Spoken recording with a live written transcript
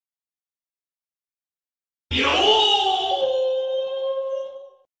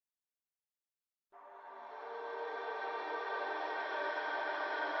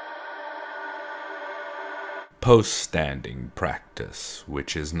Post-standing practice,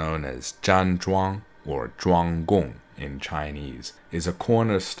 which is known as Zhan Zhuang or Zhuang Gong in Chinese, is a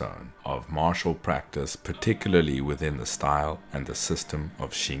cornerstone of martial practice, particularly within the style and the system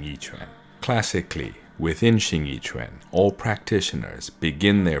of Xingyi Quan. Classically, within Xingyi Quan, all practitioners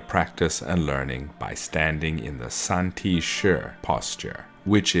begin their practice and learning by standing in the Santi Shi posture,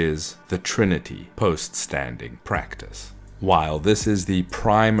 which is the Trinity post-standing practice. While this is the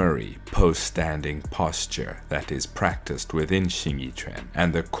primary post-standing posture that is practiced within Xingyi Quan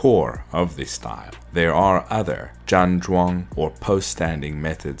and the core of the style, there are other Zhan Zhuang or post-standing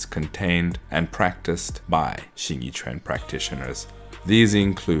methods contained and practiced by Xingyi Quan practitioners. These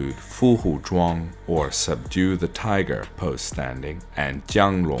include Hu Zhuang or Subdue the Tiger post-standing and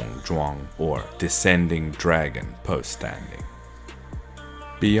Jianglong Zhuang or Descending Dragon post-standing.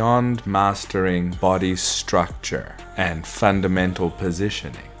 Beyond mastering body structure and fundamental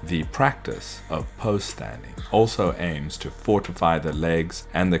positioning, the practice of post-standing also aims to fortify the legs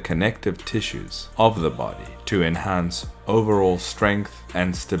and the connective tissues of the body to enhance overall strength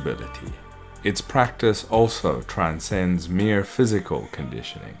and stability. Its practice also transcends mere physical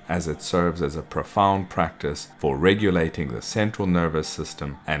conditioning, as it serves as a profound practice for regulating the central nervous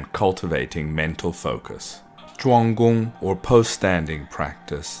system and cultivating mental focus. Zhuanggong or post-standing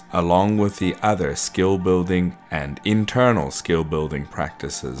practice, along with the other skill-building and internal skill-building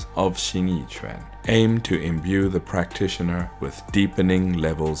practices of Xingyi Quan, aim to imbue the practitioner with deepening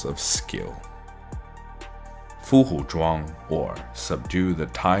levels of skill. Hu Zhuang or Subdue the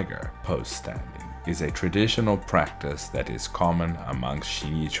Tiger post-standing is a traditional practice that is common among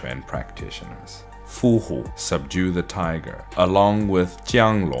Xingyi Quan practitioners. Hu, Subdue the Tiger, along with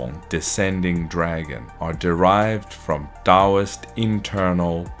Jianglong, Descending Dragon, are derived from Taoist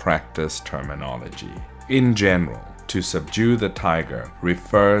internal practice terminology. In general, to subdue the tiger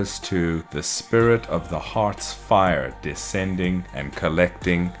refers to the spirit of the heart's fire descending and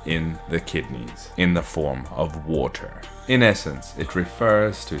collecting in the kidneys in the form of water. In essence, it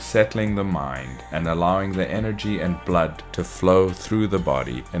refers to settling the mind and allowing the energy and blood to flow through the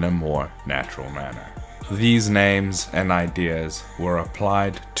body in a more natural manner. These names and ideas were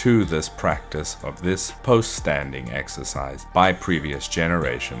applied to this practice of this post-standing exercise by previous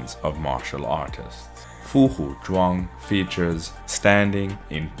generations of martial artists. Hu Zhuang features standing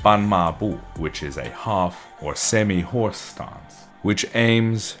in Ban Ma Bu, which is a half or semi-horse stance, which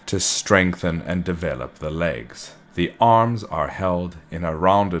aims to strengthen and develop the legs. The arms are held in a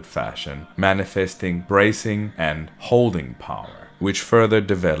rounded fashion, manifesting bracing and holding power, which further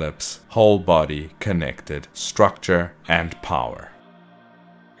develops whole body connected structure and power.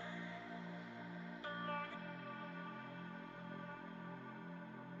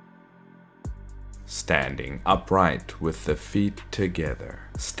 Standing upright with the feet together.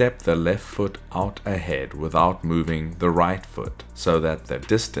 Step the left foot out ahead without moving the right foot, so that the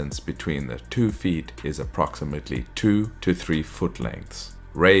distance between the 2 feet is approximately 2 to 3 foot lengths.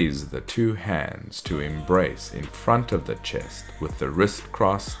 Raise the 2 hands to embrace in front of the chest with the wrist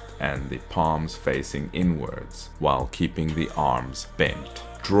crossed and the palms facing inwards while keeping the arms bent.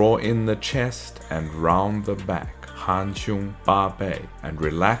 Draw in the chest and round the back, Han Xiong Ba Bei, and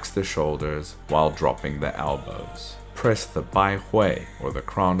relax the shoulders while dropping the elbows. Press the Bai Hui or the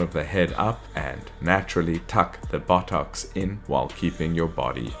crown of the head up and naturally tuck the buttocks in while keeping your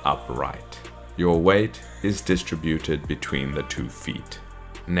body upright. Your weight is distributed between the 2 feet.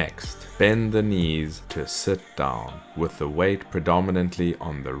 Next, bend the knees to sit down with the weight predominantly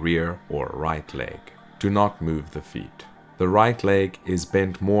on the rear or right leg. Do not move the feet. The right leg is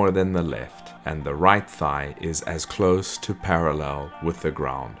bent more than the left, and the right thigh is as close to parallel with the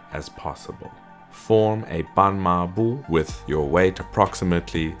ground as possible. Form a Ban Ma Bu with your weight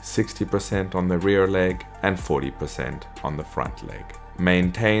approximately 60% on the rear leg and 40% on the front leg.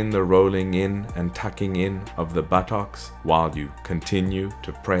 Maintain the rolling in and tucking in of the buttocks while you continue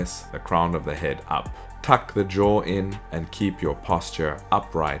to press the crown of the head up. Tuck the jaw in and keep your posture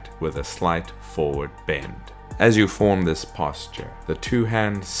upright with a slight forward bend. As you form this posture, the 2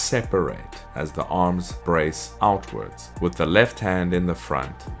 hands separate as the arms brace outwards, with the left hand in the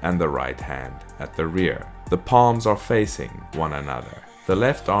front and the right hand at the rear. The palms are facing one another. The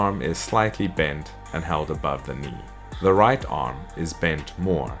left arm is slightly bent and held above the knee. The right arm is bent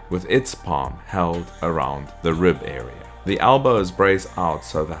more, with its palm held around the rib area. The elbows brace out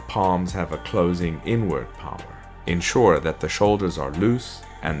so the palms have a closing inward power. Ensure that the shoulders are loose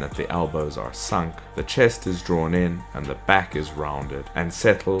and that the elbows are sunk, the chest is drawn in and the back is rounded, and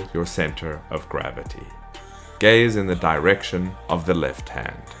settle your center of gravity. Gaze in the direction of the left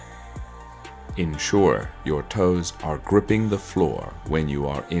hand. Ensure your toes are gripping the floor when you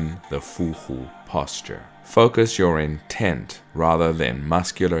are in the Fu Hu posture. Focus your intent rather than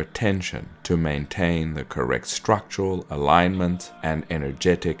muscular tension to maintain the correct structural alignment and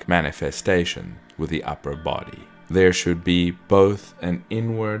energetic manifestation with the upper body. There should be both an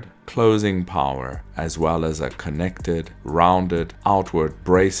inward closing power as well as a connected, rounded, outward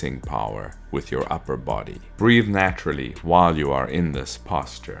bracing power with your upper body. Breathe naturally while you are in this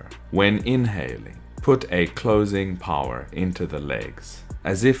posture. When inhaling, put a closing power into the legs,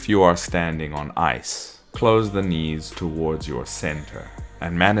 as if you are standing on ice. Close the knees towards your center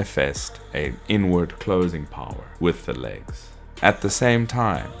and manifest an inward closing power with the legs. At the same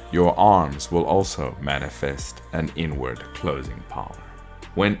time, your arms will also manifest an inward closing power.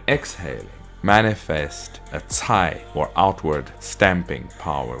 When exhaling, manifest a cai or outward stamping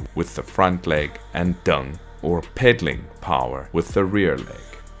power with the front leg and deng or pedaling power with the rear leg.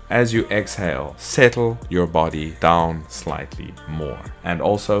 As you exhale, settle your body down slightly more and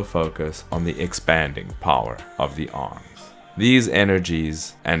also focus on the expanding power of the arms. These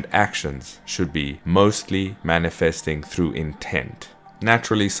energies and actions should be mostly manifesting through intent.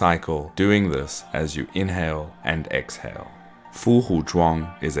 Naturally cycle doing this as you inhale and exhale. Hu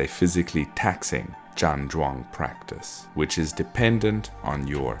Zhuang is a physically taxing Zhan Zhuang practice, which is dependent on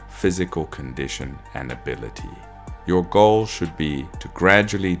your physical condition and ability. Your goal should be to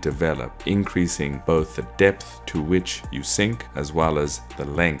gradually develop, increasing both the depth to which you sink as well as the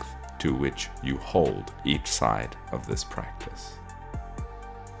length to which you hold each side of this practice.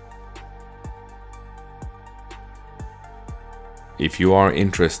 If you are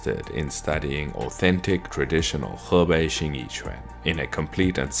interested in studying authentic traditional Hebei Xingyi Quan in a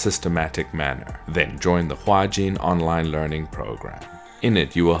complete and systematic manner, then join the Huajin online learning program. In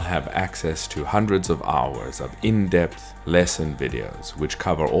it, you will have access to hundreds of hours of in-depth lesson videos which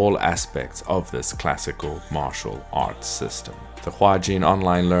cover all aspects of this classical martial arts system. The Huajin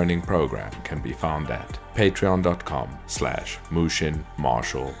online learning program can be found at patreon.com/Mushin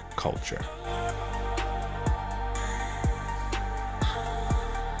Martial Culture.